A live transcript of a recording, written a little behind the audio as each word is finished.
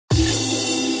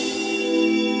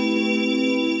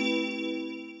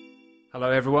Hello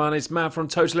everyone, it's Matt from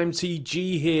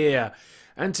TOTALmtg here,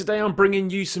 and today I'm bringing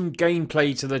you some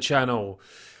gameplay to the channel.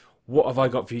 What have I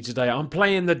got for you today? I'm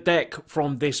playing the deck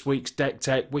from this week's deck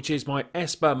tech, which is my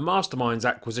Esper Mastermind's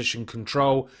acquisition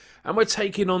control, and we're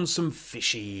taking on some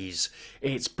fishies.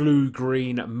 It's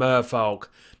blue-green Merfolk.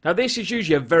 Now this is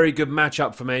usually a very good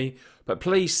matchup for me, but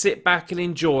please sit back and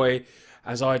enjoy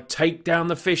as I take down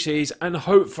the fishies and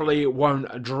hopefully it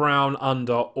won't drown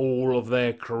under all of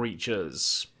their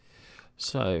creatures.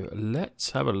 So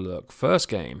let's have a look. First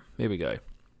game. Here we go.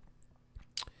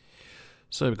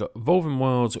 So we've got Evolving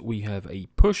Wilds. We have a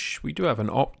push. We do have an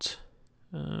opt.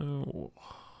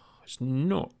 It's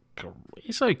not.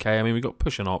 It's okay. I mean, we've got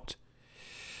push and opt.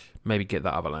 Maybe get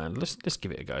that other land. Let's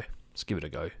give it a go. Let's give it a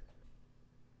go.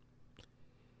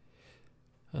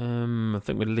 I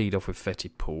think we'll lead off with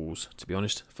Fetid Pools. To be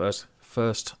honest,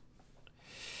 first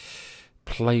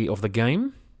play of the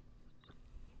game.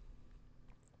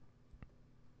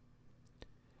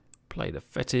 Play the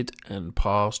Fetid and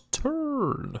pass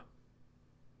turn.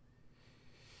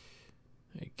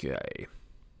 Okay.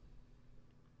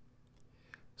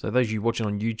 So those of you watching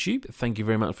on YouTube, thank you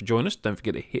very much for joining us. Don't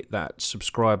forget to hit that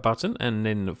subscribe button and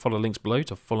then follow links below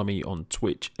to follow me on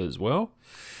Twitch as well,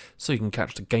 so you can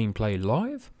catch the gameplay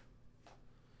live.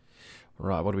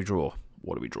 Right, what do we draw?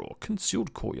 What do we draw?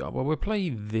 Concealed Courtyard. Well, we'll play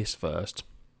this first.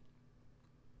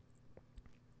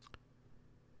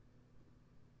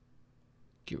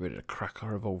 Get rid of the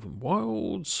Cracker Evolving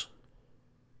Wilds.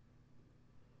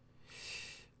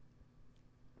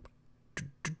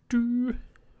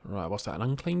 Right, what's that? An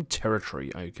unclaimed territory.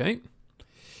 Okay.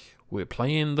 We're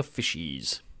playing the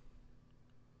fishies.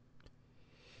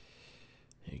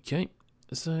 Okay.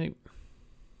 So,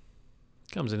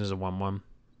 comes in as a 1-1.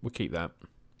 We'll keep that.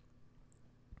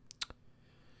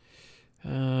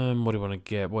 What do you want to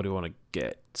get? What do you want to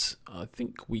get? I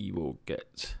think we will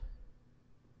get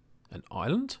an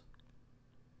island.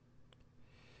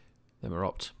 Then we're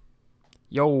opt.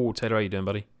 Yo, Taylor, how you doing,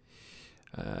 buddy?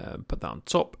 Put that on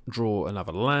top. Draw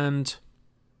another land.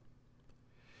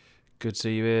 Good to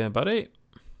see you here, buddy.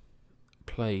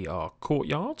 Play our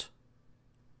courtyard.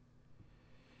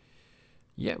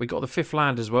 Yeah, we got the 5th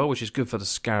land as well, which is good for the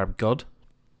Scarab God.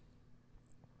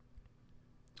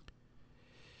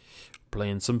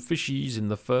 Playing some fishies in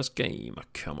the first game.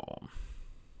 Come on.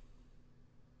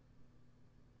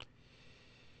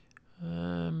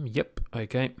 Yep,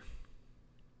 okay.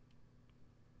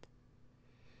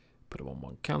 Put a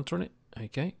 1-1 counter on it.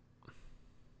 Okay.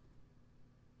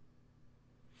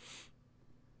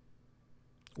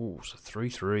 Oh, it's a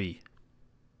 3-3.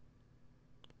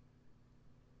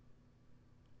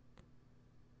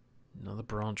 Another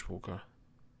branch walker.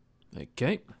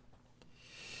 Okay.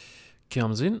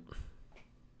 Comes in.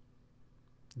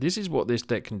 This is what this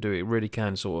deck can do. It really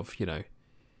can sort of, you know,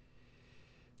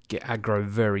 get aggro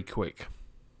very quick.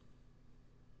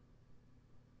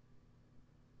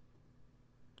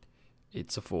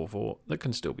 It's a 4-4 that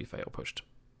can still be fail pushed.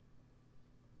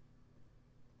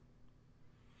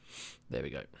 There we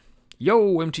go.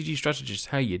 Yo, MTG Strategist,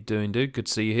 how you doing, dude? Good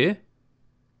to see you here.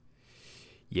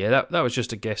 Yeah, that was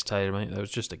just a guess, Taylor, mate. That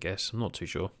was just a guess. I'm not too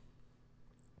sure.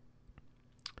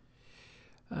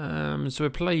 So we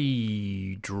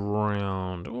played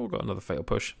round. Oh, got another fatal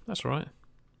push. That's all right.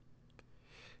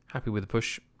 Happy with the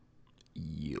push.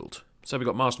 Yield. So we've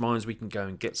got Masterminds we can go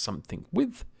and get something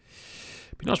with.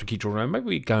 Be nice if we keep drawing around. Maybe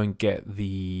we go and get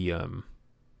the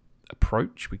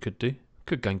approach. We could do.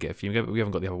 Could go and get a few, but we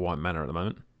haven't got the other white mana at the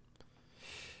moment.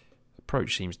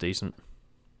 Approach seems decent.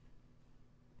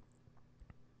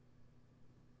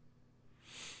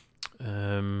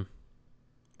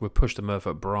 We'll push the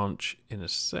Merfolk branch in a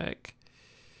sec.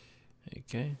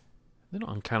 Okay. They're not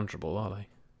uncounterable, are they?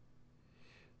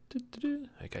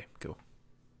 Okay, cool.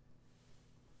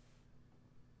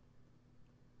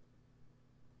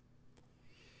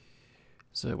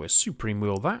 So we're Supreme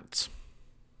Wheel that.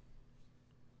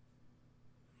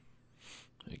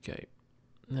 Okay.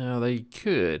 Now they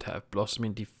could have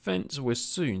Blossoming Defense. We'll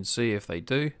soon see if they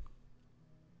do.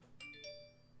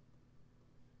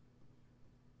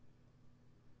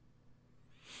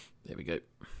 There we go.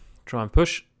 Try and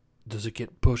push. Does it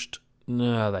get pushed?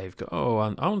 No, they've got... Oh,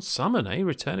 on summon, eh?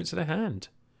 Return it to their hand.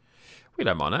 We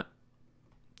don't mind that.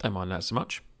 Don't mind that so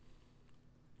much.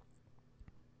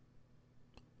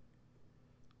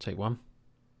 Take one.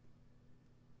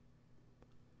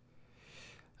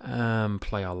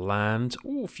 Play our land.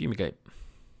 Oh, Fumigate.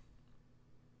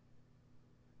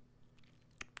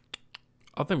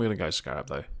 I think we're going to go Scarab,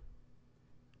 though.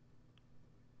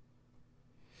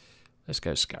 Let's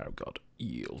go Scarab God.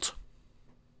 Yield.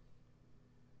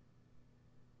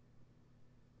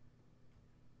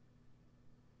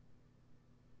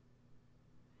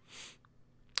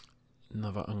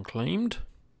 Another unclaimed.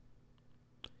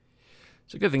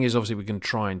 So the good thing is, obviously, we can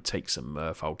try and take some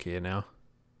Merfolk here now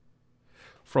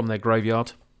from their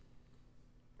graveyard.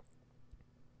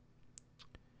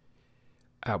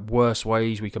 At worst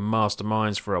ways, we can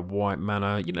Masterminds for a white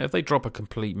mana. You know, if they drop a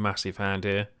complete massive hand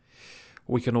here,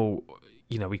 we can all,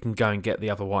 you know, we can go and get the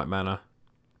other white mana,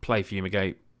 play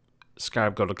Fumigate,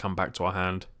 Scarab God will come back to our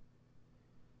hand.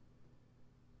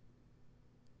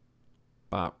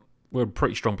 But we're in a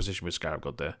pretty strong position with Scarab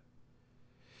God there.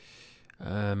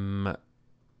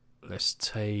 Let's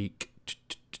take...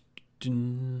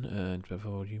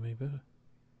 before you maybe...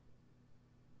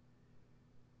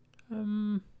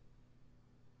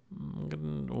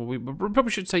 we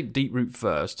probably should take Deep Root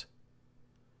first.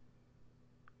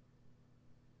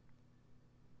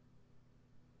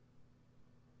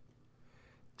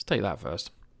 Let's take that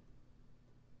first.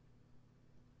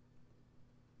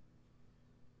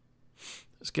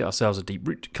 Let's get ourselves a Deep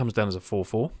Root. It comes down as a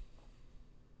 4/4.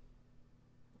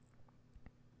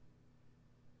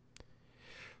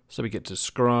 So we get to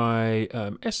scry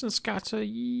Essence Scatter.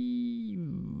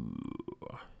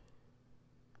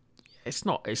 It's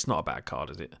not a bad card,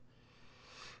 is it?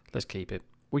 Let's keep it.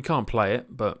 We can't play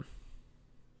it, but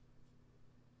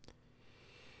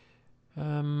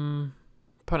opponent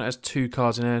has 2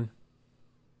 cards in hand.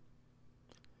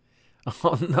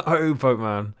 Oh no,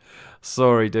 Pokemon.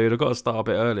 Sorry, dude. I've got to start a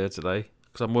bit earlier today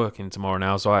because I'm working tomorrow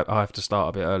now, so I have to start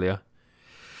a bit earlier.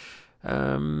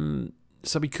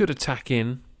 So we could attack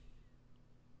in.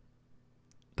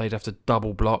 They'd have to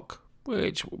double block,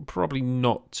 which probably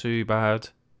not too bad.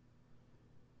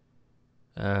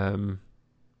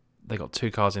 They got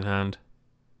 2 cards in hand.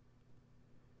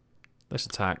 Let's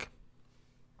attack.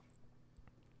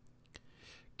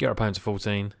 Get our opponent to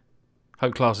 14.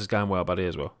 Hope class is going well, buddy,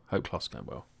 as well. Hope class is going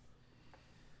well.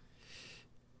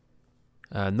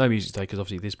 No music today, because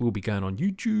obviously this will be going on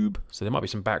YouTube. So there might be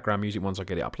some background music once I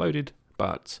get it uploaded.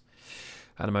 But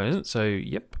at the moment isn't. So,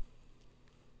 yep.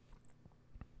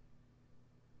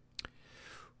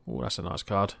 Oh, that's a nice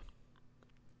card.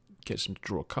 Gets them to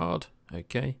draw a card.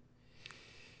 Okay.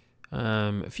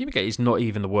 Fumigate is not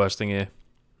even the worst thing here.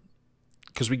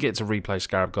 Because we get to replay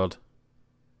Scarab God.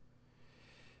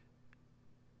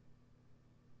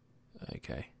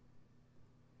 Okay.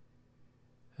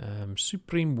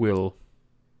 Supreme Will.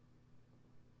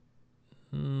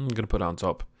 I'm going to put that on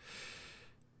top.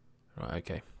 Right,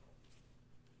 okay.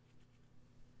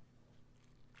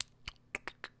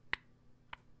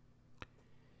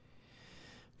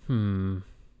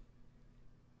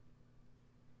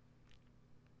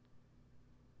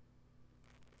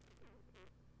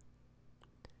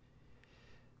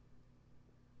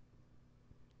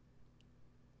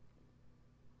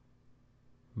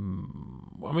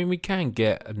 I mean, we can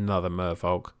get another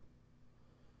Merfolk.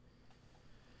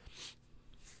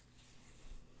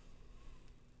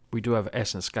 We do have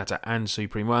Essence Scatter and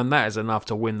Supreme Will, and that is enough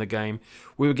to win the game.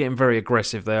 We were getting very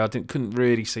aggressive there. I couldn't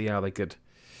really see how they could,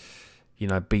 you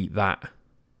know, beat that.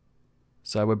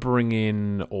 So we're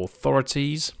bringing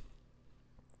Authorities.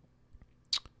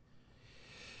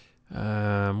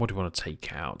 What do we want to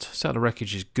take out? Set of the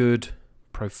Wreckage is good.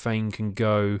 Profane can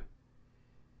go.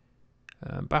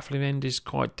 Baffling End is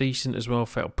quite decent as well.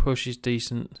 Fatal Push is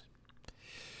decent.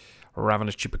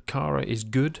 Ravenous Chupacabra is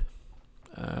good.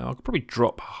 I could probably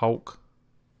drop Hulk.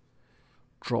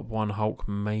 Drop 1 Hulk,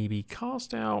 maybe.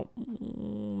 Cast out,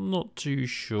 not too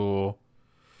sure.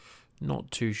 Not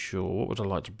too sure. What would I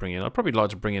like to bring in? I'd probably like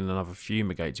to bring in another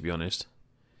Fumigate, to be honest.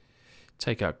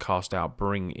 Take out Cast out,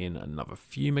 bring in another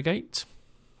Fumigate.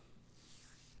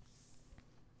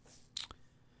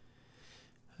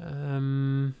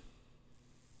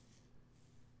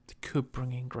 Could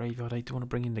bring in Graveyard. I do want to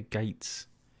bring in the Gates.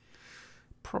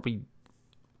 Probably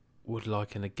would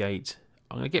like a Negate.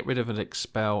 I'm going to get rid of an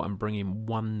Expel and bring in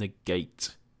 1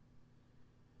 Negate.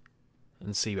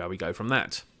 And see where we go from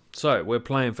that. So, we're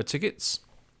playing for tickets.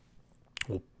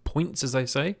 Or points, as they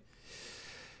say.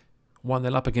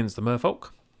 1-0 up against the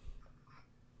Merfolk.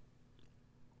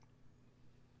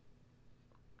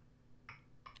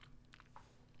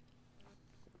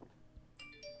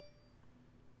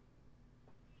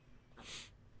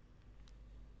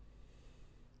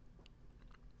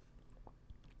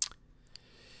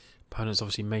 Opponent's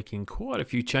obviously making quite a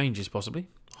few changes, possibly.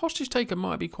 Hostage Taker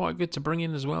might be quite good to bring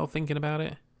in as well, thinking about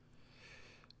it.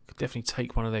 Could definitely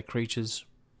take one of their creatures.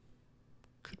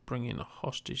 Could bring in a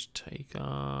Hostage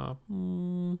Taker.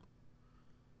 Dunno.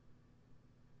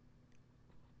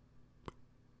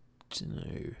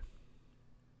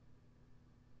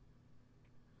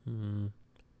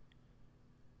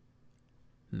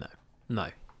 No.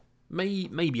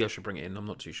 Maybe I should bring it in, I'm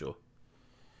not too sure.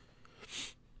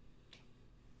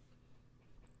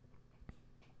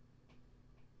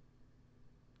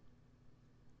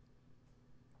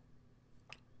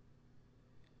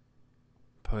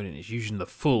 opponent is using the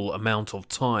full amount of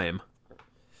time.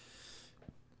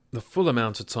 The full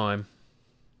amount of time.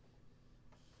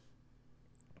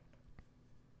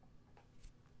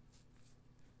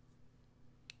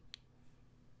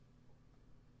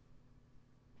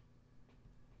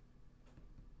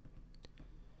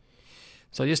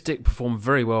 So this deck performed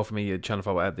very well for me at Channel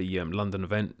 5 at the London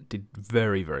event. Did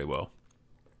very, very well.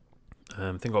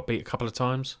 I think I got beat a couple of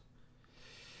times.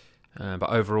 But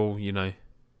overall, you know,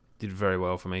 did very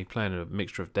well for me. Playing a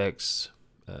mixture of decks.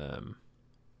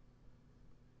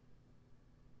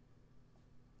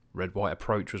 Red-white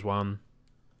approach was one.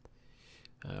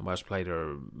 I also played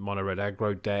a mono-red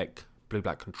aggro deck.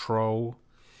 Blue-black control.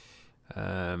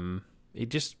 It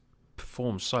just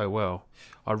performs so well.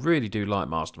 I really do like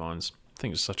Masterminds. I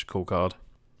think it's such a cool card.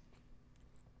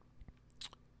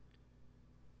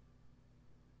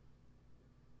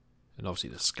 And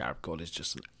obviously the Scarab God is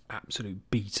just an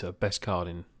absolute beater. Best card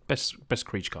in best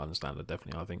creature card in Standard,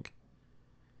 definitely, I think.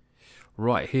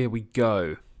 Right, here we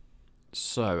go.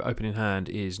 So opening hand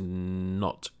is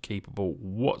not keepable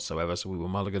whatsoever, so we will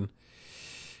mulligan.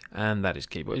 And that is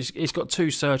keepable. It's got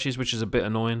 2 searches, which is a bit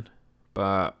annoying,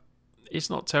 but it's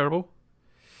not terrible.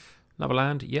 Another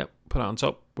land, yep, put it on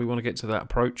top. We want to get to that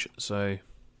approach, so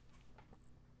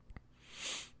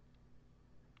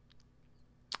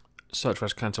Search for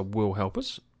Canter will help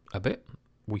us a bit,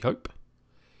 we hope.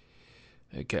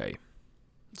 Okay,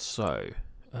 so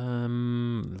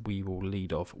we will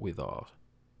lead off with our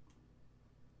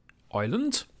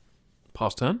island.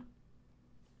 Pass turn.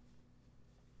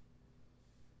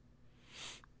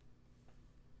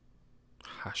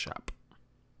 Hashap.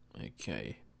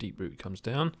 Okay, Deep Root comes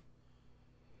down.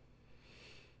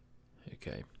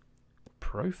 Okay,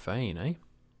 Profane, eh?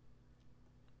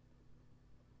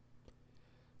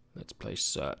 Let's play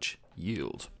Search.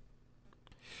 Yield.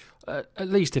 At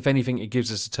least, if anything, it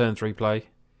gives us a turn 3 play.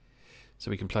 So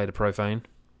we can play the Profane.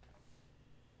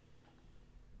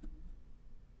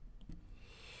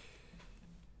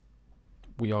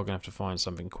 We are going to have to find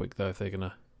something quick, though, if they're going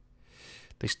to...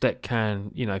 This deck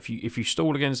can, you know, if you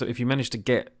stall against... If you manage to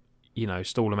get, you know,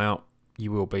 stall them out,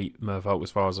 you will beat Merfolk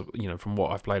as far as, you know, from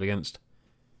what I've played against.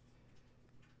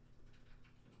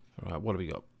 Alright, what do we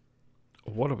got?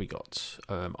 What have we got?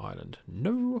 Island.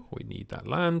 No, we need that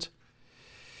land.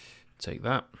 Take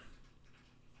that.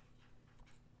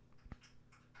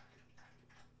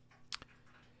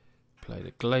 Play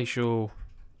the Glacial.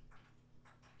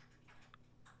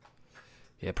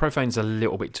 Yeah, Profane's a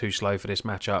little bit too slow for this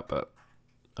matchup, but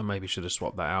I maybe should have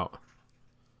swapped that out.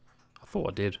 I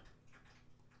thought I did.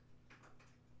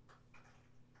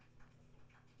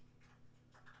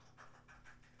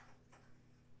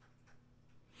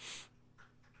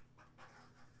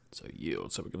 So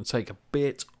yield. So we're going to take a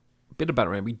bit of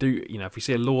battery. We do, you know, if we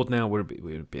see a Lord now, we're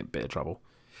in a bit of trouble.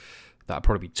 That'd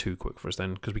probably be too quick for us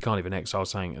then, because we can't even exile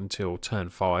something until turn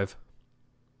 5.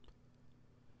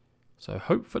 So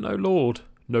hope for no Lord.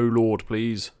 No Lord,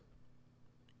 please.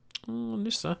 Oh,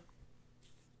 Nissa.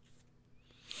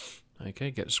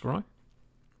 Okay, get a scry.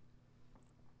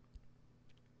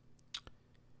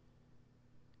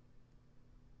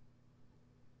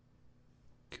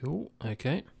 Cool.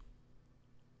 Okay.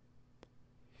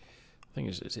 I think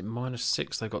is it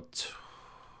 -6? They've got.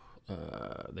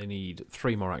 They need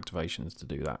 3 more activations to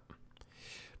do that,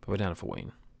 but we're down to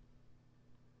 14.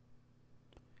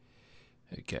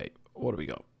 Okay, what do we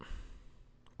got?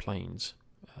 Plains.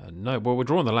 No, well, we're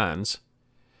drawing the lands.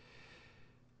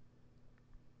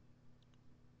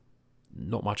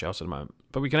 Not much else at the moment,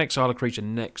 but we can exile a creature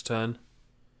next turn,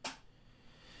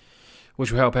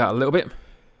 which will help out a little bit.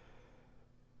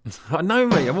 I know,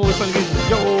 mate. I'm always playing against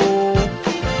yo.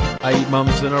 8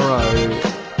 months in a row.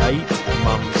 8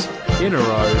 months in a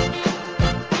row.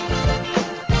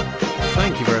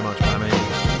 Thank you very much, Bammy.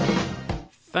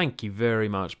 Thank you very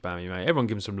much, Bammy, mate. Everyone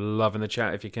give him some love in the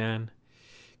chat if you can.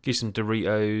 Give some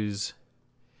Doritos.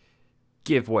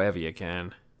 Give whatever you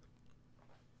can.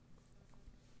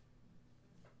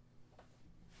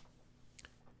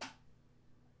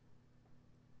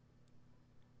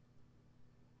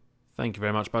 Thank you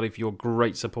very much, buddy, for your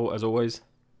great support as always.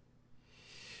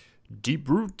 Deep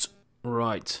Root.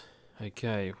 Right.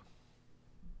 Okay.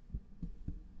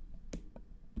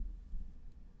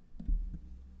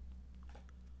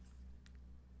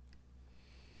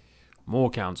 More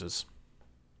counters.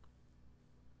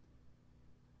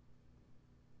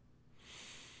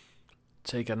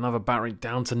 Take another battery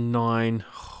down to 9.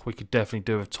 We could definitely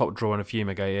do a top draw and a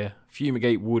Fumigate here.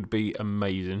 Fumigate would be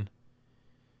amazing.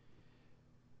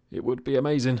 It would be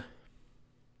amazing.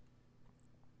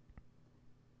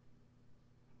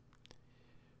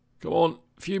 Come on,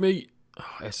 Fumi.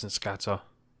 Oh, Essence Scatter.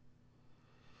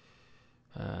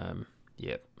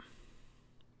 Yep.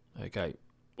 Okay.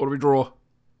 What do we draw?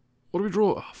 What do we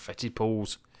draw? Oh, fetid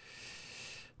pools.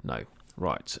 No.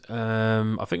 Right.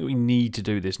 I think we need to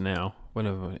do this now.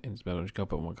 Whenever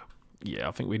yeah,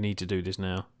 I think we need to do this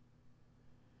now.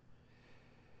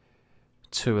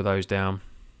 2 of those down.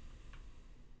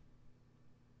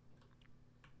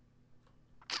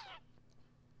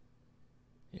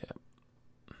 Yeah.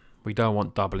 We don't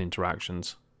want double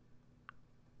interactions.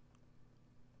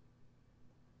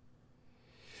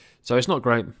 So it's not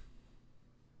great.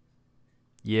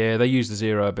 Yeah, they use the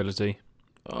 0 ability.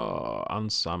 Oh,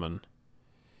 unsummon.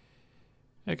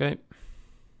 Okay.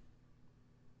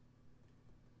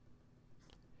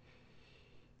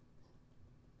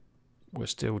 We're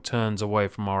still turns away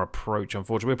from our approach,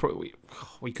 unfortunately.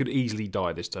 We could easily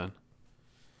die this turn.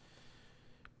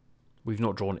 We've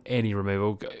not drawn any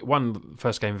removal.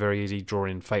 First game very easy,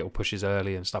 drawing fatal pushes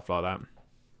early and stuff like that.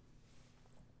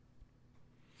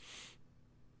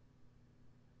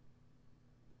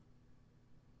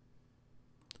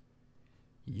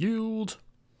 Yield.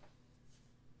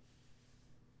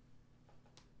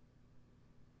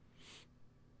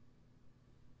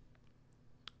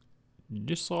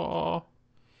 Yes, sir.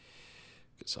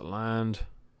 Gets a land.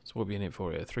 So what are we in it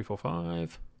for here? 3, 4,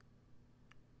 5.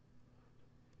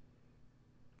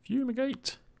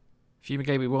 Fumigate.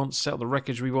 Fumigate we want. Sell the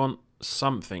wreckage we want.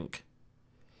 Something.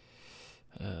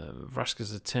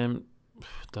 Vraska's attempt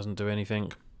doesn't do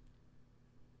anything.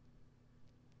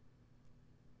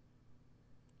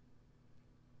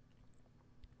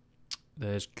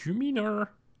 There's Kuminer.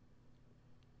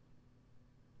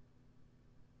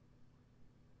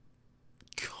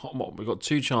 Come on, we've got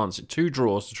 2 chances, 2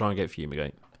 draws to try and get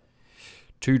Fumigate.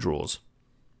 2 draws.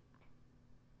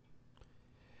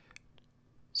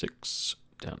 6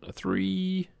 down to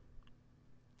 3.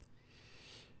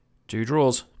 2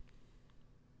 draws.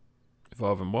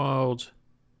 Evolve and Wild.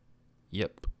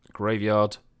 Yep.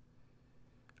 Graveyard.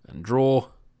 And draw.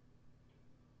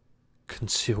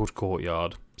 Concealed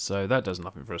Courtyard. So that does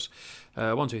nothing for us.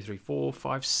 1, 2, 3, 4,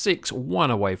 5, 6.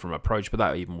 1 away from approach, but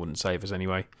that even wouldn't save us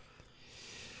anyway.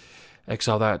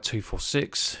 Exile that. 2, 4,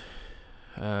 6.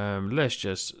 Let's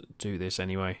just do this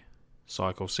anyway.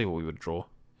 Cycle. See what we would draw.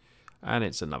 And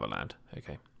it's another land.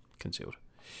 Okay. Concealed.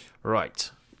 Right.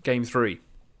 Game 3.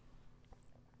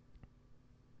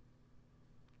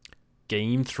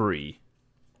 Game 3.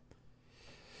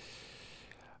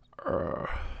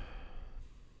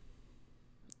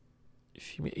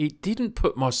 It didn't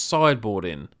put my sideboard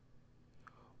in.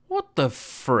 What the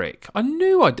frick? I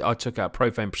knew I took out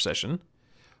Profane Procession.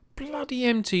 Bloody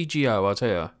MTGO, I tell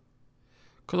you.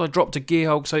 Because I dropped a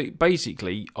Gearhulk, so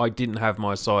basically I didn't have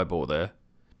my sideboard there.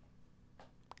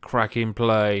 Cracking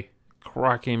play.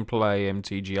 Cracking play,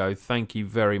 MTGO. Thank you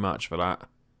very much for that.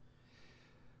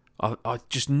 I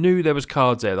just knew there was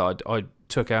cards there that I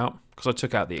took out. Because I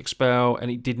took out the Expel, and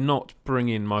it did not bring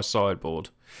in my sideboard.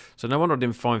 So no wonder I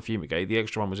didn't find Fumigate. The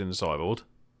extra one was in the sideboard.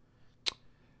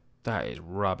 That is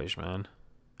rubbish, man.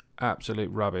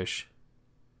 Absolute rubbish.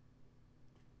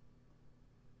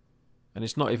 And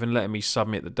it's not even letting me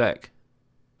submit the deck.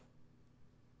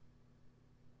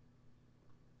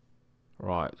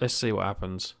 Right, let's see what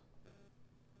happens.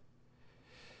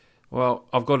 Well,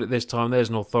 I've got it this time. There's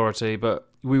an authority, but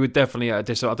we were definitely at a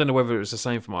disadvantage. I don't know whether it was the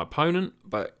same for my opponent,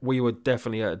 but we were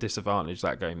definitely at a disadvantage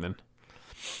that game then.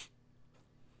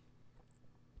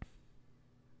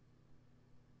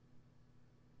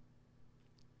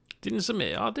 Didn't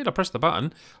submit. I did. I pressed the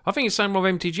button. I think it's the same with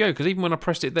MTGO, because even when I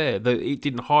pressed it there, it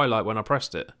didn't highlight when I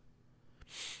pressed it.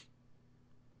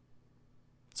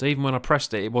 So even when I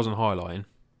pressed it, it wasn't highlighting.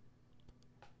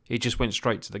 It just went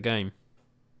straight to the game.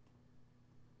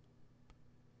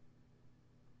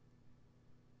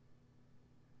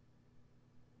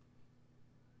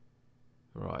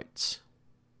 Right.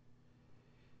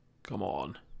 Come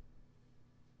on.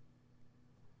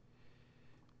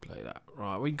 Play that.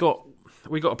 Right, we got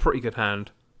a pretty good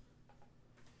hand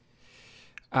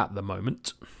at the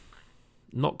moment.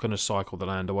 Not going to cycle the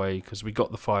land away because we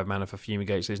got the 5 mana for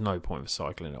Fumigates. There's no point for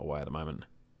cycling it away at the moment.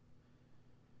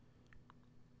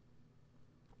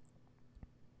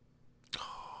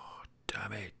 Oh,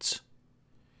 damn it.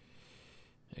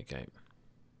 Okay.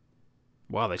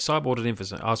 Wow, they sideboarded in for...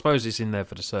 I suppose it's in there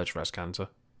for the search for Ascanter.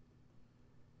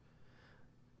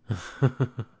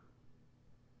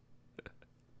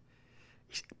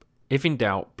 If in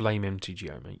doubt, blame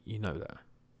MTGO, mate. You know that.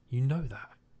 You know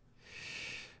that.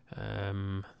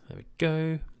 There we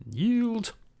go.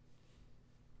 Yield.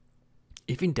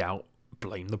 If in doubt,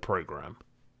 blame the program.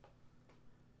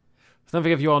 Don't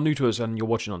forget, if you are new to us and you're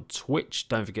watching on Twitch,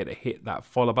 don't forget to hit that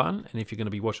follow button. And if you're going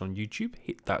to be watching on YouTube,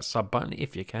 hit that sub button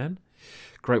if you can.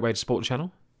 Great way to support the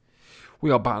channel.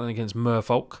 We are battling against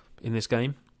Merfolk in this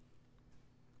game.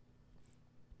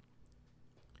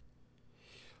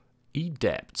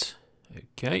 Adept.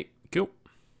 Okay, cool.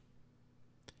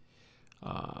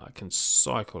 I can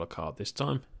cycle a card this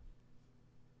time.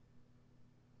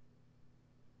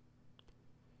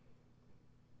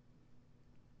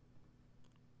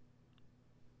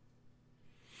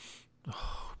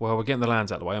 Well, we're getting the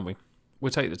lands out of the way, aren't we?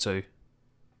 We'll take the 2.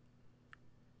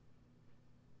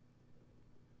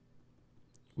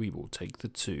 We will take the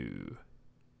 2.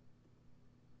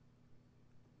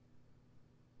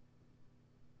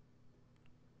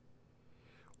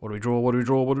 What do we draw? What do we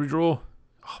draw? What do we draw?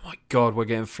 Oh my god, we're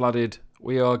getting flooded.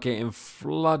 We are getting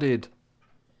flooded.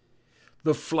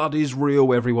 The flood is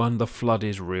real, everyone. The flood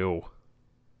is real.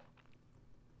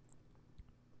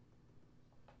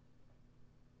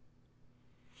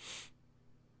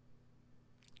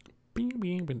 Bing,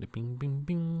 bing, bing, bing, bing,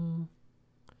 bing.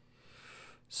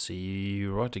 See,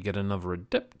 right, to get another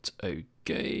adept.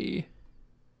 Okay.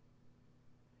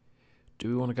 Do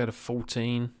we want to go to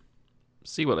 14?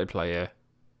 See what they play here.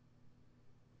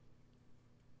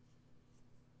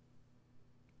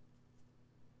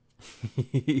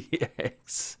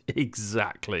 Yes,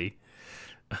 exactly.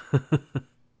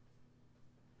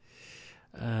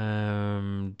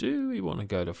 Do we want to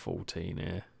go to 14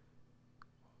 here?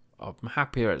 I'm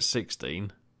happier at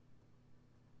 16.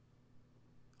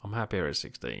 I'm happier at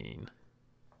 16.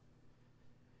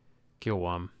 Kill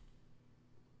 1.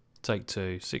 Take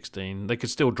 2. 16. They could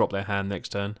still drop their hand next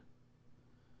turn.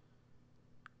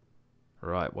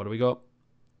 Right, what do we got?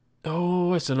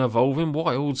 Oh, it's an Evolving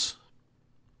Wilds.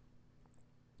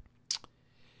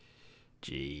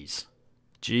 Jeez.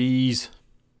 Jeez.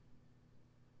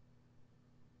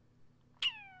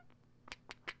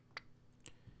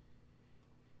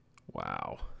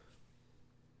 Wow.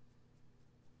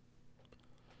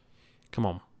 Come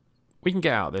on. We can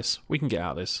get out of this. We can get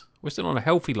out of this. We're still on a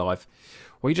healthy life.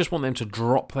 We just want them to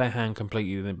drop their hand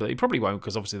completely. But they probably won't,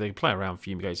 because obviously they play around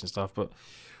fumigates and stuff. But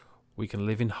we can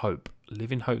live in hope.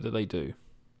 Live in hope that they do.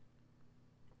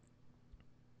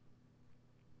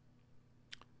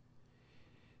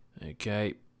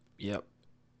 Okay. Yep.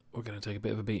 We're going to take a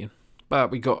bit of a beating.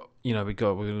 But we're going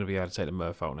to be able to take the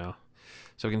Merfolk now.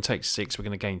 So we can take 6. We're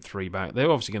going to gain 3 back. They're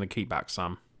obviously going to keep back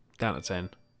some. Down to 10.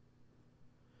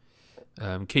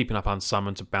 Keeping up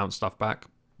unsummoned to bounce stuff back,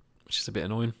 which is a bit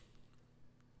annoying.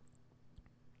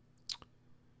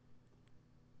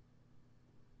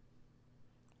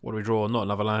 What do we draw? Not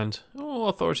another land. Oh,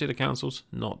 Authority of the Councils.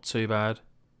 Not too bad.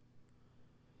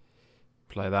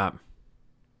 Play that.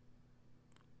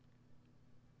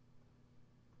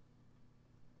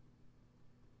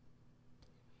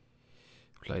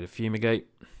 Play the Fumigate.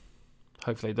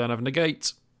 Hopefully they don't have a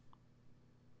negate.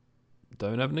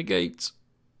 Don't have a negate.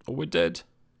 Or we're dead.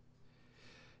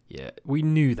 Yeah, we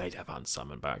knew they'd have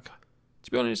unsummoned back.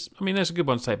 To be honest, I mean, that's a good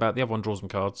one to take back. The other one draws some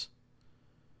cards.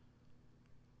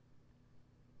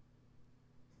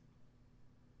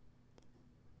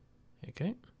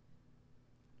 Okay.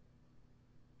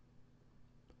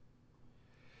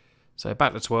 So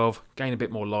back to 12. Gain a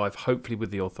bit more life, hopefully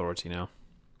with the Authority now.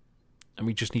 And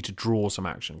we just need to draw some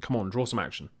action. Come on, draw some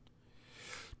action.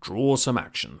 Draw some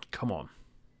action. Come on.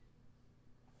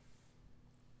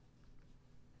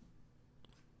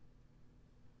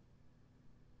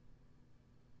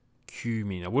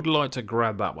 I would have liked to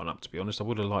grab that one up, to be honest. I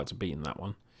would have liked to beaten that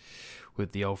one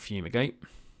with the old Fumigate.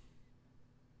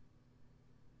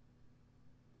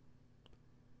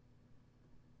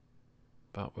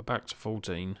 But we're back to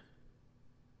 14.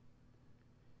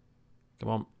 Come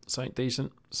on, something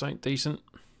decent, something decent.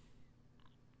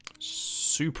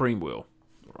 Supreme Will.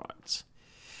 Right.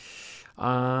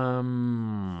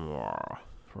 Right,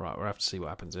 we'll have to see what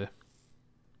happens here.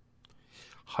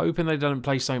 Hoping they don't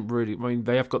play something really... I mean,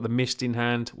 they have got the Mist in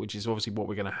hand, which is obviously what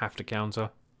we're going to have to counter.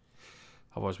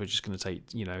 Otherwise, we're just going to take,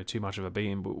 you know, too much of a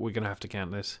beating, but we're going to have to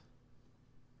counter this.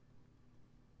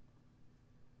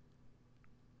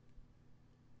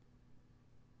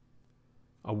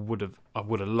 I would have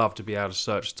loved to be able to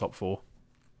search the top 4.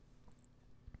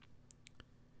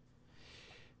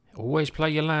 Always play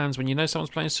your lands. When you know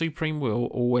someone's playing Supreme Will,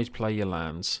 always play your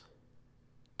lands.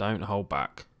 Don't hold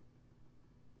back.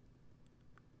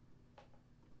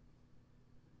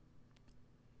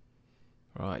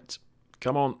 Right.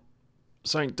 Come on.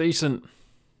 Something decent.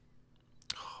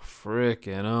 Oh,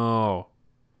 frickin' oh.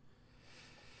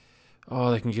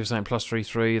 Oh, they can give something plus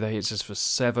 3/3. They hits us for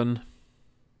 7.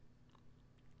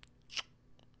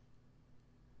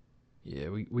 Yeah,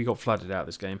 we got flooded out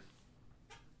this game.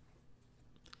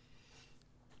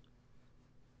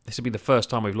 This will be the first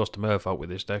time we've lost to Merfolk with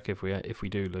this deck if we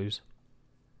do lose.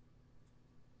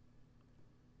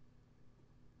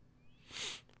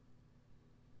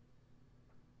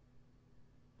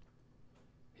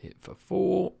 Hit for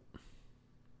 4.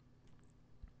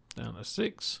 Down to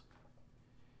 6.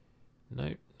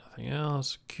 Nope, nothing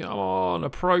else. Come on,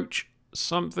 approach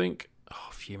something. Oh,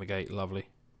 fumigate, lovely.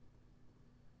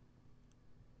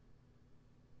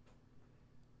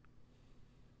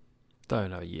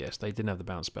 Don't know, yes, they didn't have the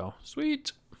bounce spell.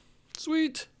 Sweet.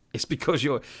 Sweet. It's because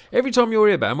you're... Every time you're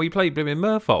here, man, we play blooming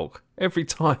Merfolk. Every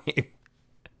time.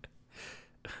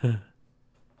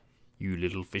 You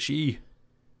little fishy.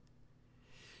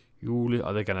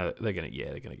 Oh, they're gonna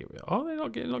get rid of... Oh, they're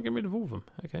not getting rid of all of them.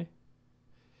 Okay.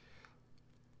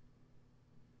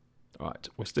 Alright,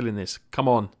 we're still in this. Come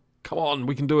on. Come on,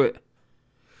 we can do it.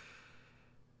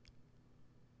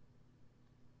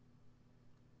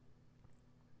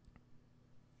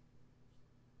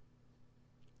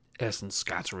 Essence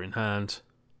Scatter in hand.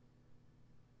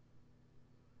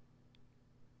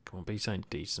 Come on, be something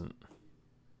decent.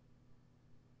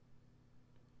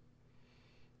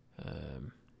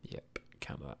 Yep,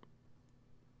 count that.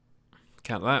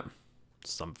 Count that.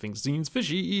 Something seems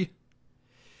fishy.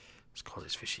 It's because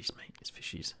it's fishies, mate. It's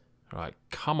fishies. Right,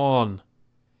 come on.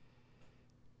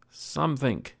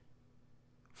 Something.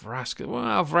 Vraska.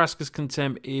 Well, Vraska's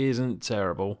Contempt isn't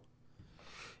terrible.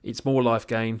 It's more life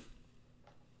gain.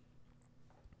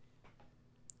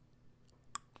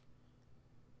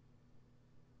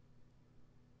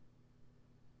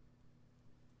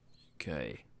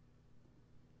 Okay.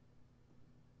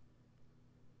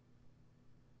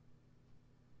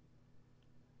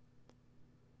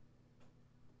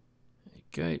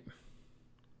 Okay.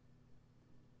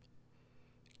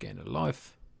 Gain a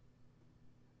life.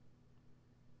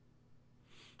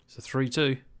 It's a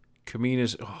 3-2.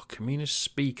 Kamina's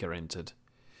speaker entered.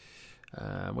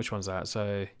 Which one's that?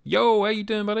 So, yo, how you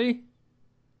doing, buddy?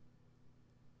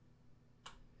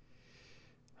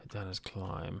 Adana's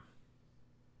climb.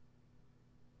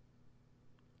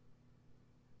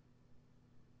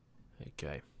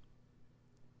 Okay.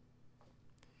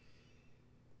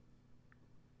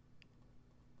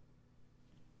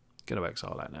 Gonna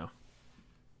exile that now.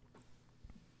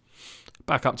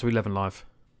 Back up to 11 life.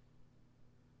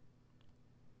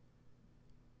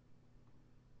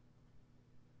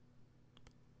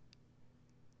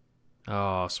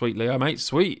 Oh, sweet Leo, mate.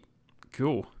 Sweet.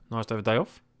 Cool. Nice to have a day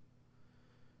off.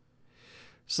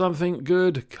 Something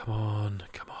good. Come on.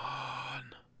 Come on.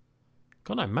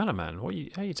 God, no, Mana Man. How are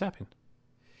you tapping?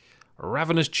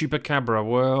 Ravenous Chupacabra.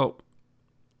 Well,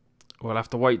 we'll have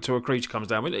to wait till a creature comes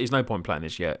down. There's no point playing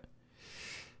this yet.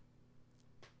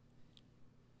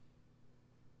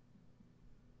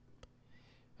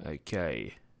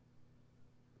 Okay.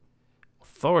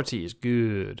 Authority is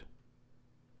good.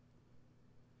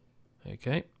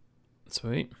 Okay.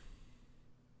 Sweet.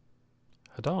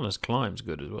 Hadana's Climb's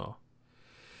good as well.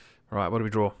 Right, what do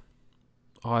we draw?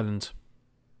 Island.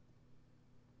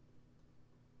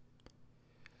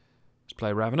 Let's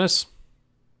play Ravenous.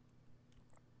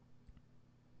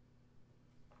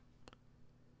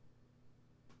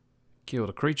 Kill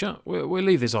the creature. We'll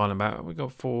leave this island back. We've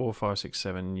got 4, 5, 6,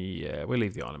 7. Yeah, we'll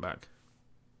leave the island back.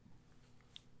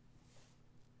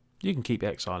 You can keep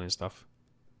exiling stuff.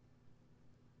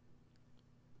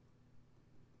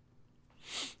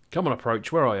 Come on,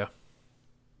 approach. Where are you?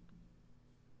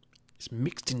 It's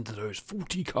mixed into those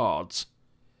 40 cards.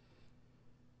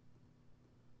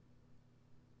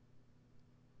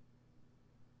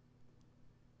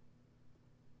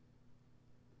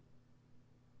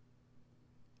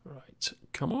 Right,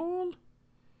 come on.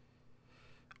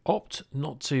 Opt,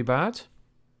 not too bad.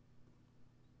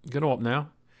 Gonna opt now.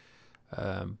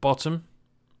 Bottom.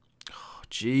 Oh,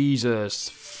 Jesus.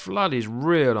 Flood is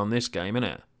real on this game, isn't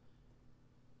it?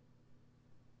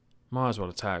 Might as well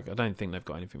attack. I don't think they've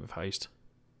got anything with haste.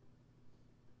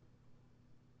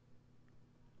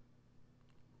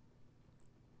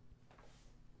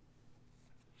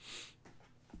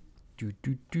 Do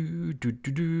do do do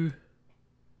do do.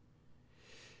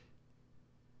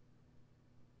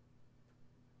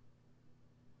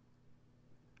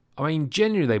 I mean,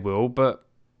 genuinely they will, but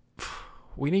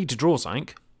we need to draw something.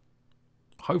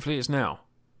 Hopefully it's now.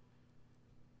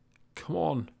 Come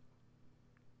on.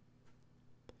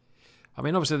 I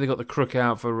mean, obviously they got the crook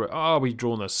out for... Oh, we've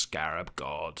drawn the Scarab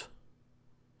God.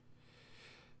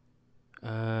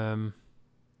 So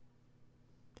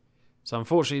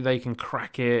unfortunately they can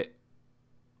crack it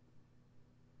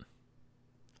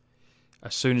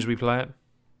as soon as we play it.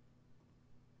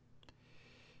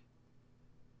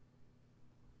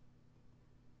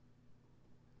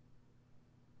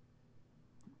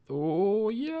 Oh,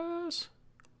 yes.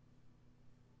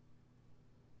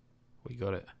 We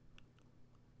got it.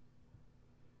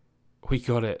 We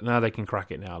got it. Now they can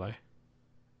crack it now, though.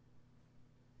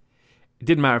 It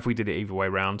didn't matter if we did it either way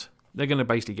round. They're going to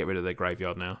basically get rid of their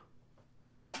graveyard now.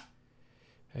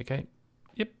 Okay.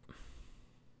 Yep.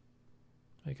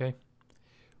 Okay.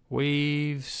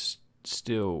 We've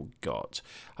still got...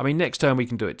 I mean, next turn we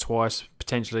can do it twice,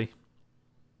 potentially.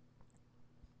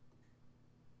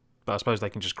 But I suppose they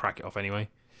can just crack it off anyway.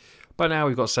 But now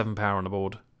we've got 7 power on the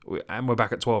board. And we're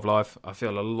back at 12 life. I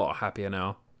feel a lot happier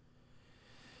now.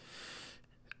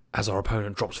 As our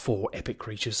opponent drops 4 epic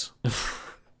creatures.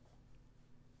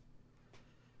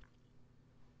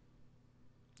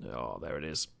 Oh, there it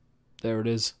is. There it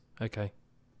is. Okay.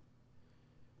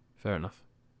 Fair enough.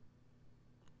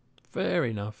 Fair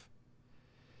enough.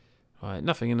 Right,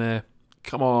 nothing in there.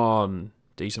 Come on.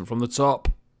 Decent from the top.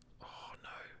 Oh,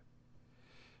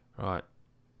 no. Right.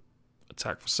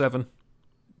 Attack for 7.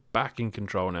 Back in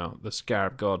control now. The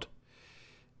Scarab God.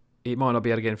 It might not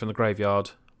be able to get in from the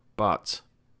graveyard, but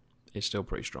it's still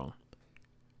pretty strong.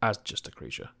 As just a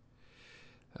creature.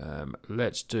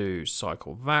 Let's do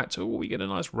cycle that. Oh, we get a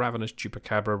nice Ravenous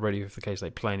Chupacabra ready for the case they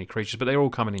play any creatures, but they're all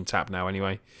coming in tap now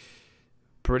anyway.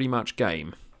 Pretty much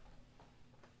game.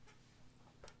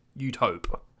 You'd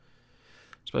hope.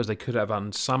 Suppose they could have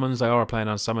unsummons. They are playing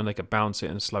unsummon. They could bounce it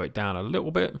and slow it down a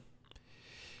little bit.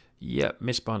 Yep,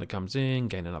 Mistbinder comes in,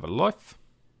 gain another life.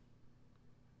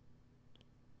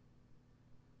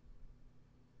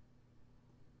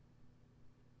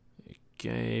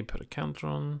 Okay, put a counter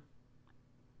on.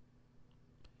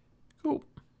 Cool.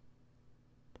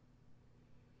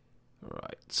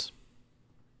 Right.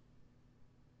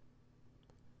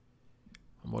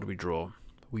 And what do we draw?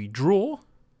 We draw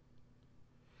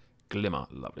Glimmer.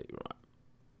 Lovely.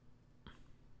 Right.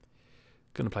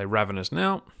 Gonna play Ravenous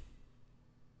now.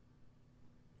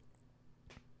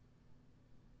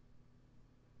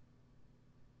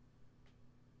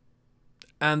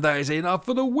 And that is enough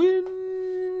for the win.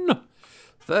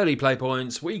 30 play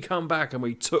points. We come back and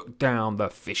we took down the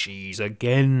fishies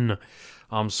again.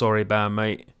 I'm sorry,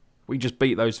 bandmate. We just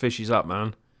beat those fishies up,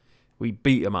 man. We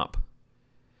beat them up.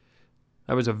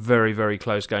 That was a very, very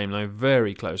close game, though.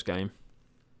 Very close game.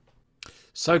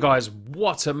 So, guys,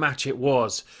 what a match it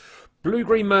was.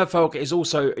 Blue-green Merfolk is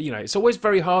also, it's always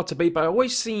very hard to beat, but I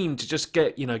always seem to just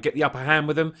get the upper hand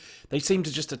with them. They seem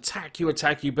to just attack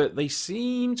you, but they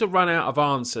seem to run out of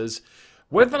answers.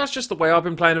 Whether that's just the way I've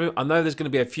been playing them, I know there's going to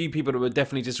be a few people that would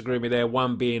definitely disagree with me there.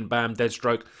 One being Bam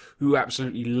Deadstroke, who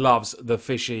absolutely loves the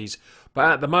fishies.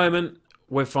 But at the moment,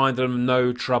 we're finding them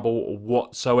no trouble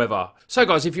whatsoever. So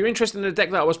guys, if you're interested in the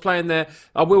deck that I was playing there,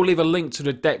 I will leave a link to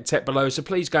the deck tech below, so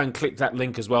please go and click that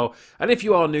link as well. And if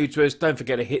you are new to us, don't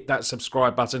forget to hit that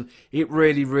subscribe button. It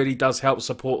really, really does help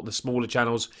support the smaller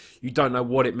channels. You don't know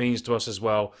what it means to us as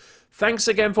well. Thanks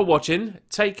again for watching,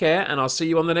 take care, and I'll see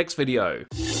you on the next video.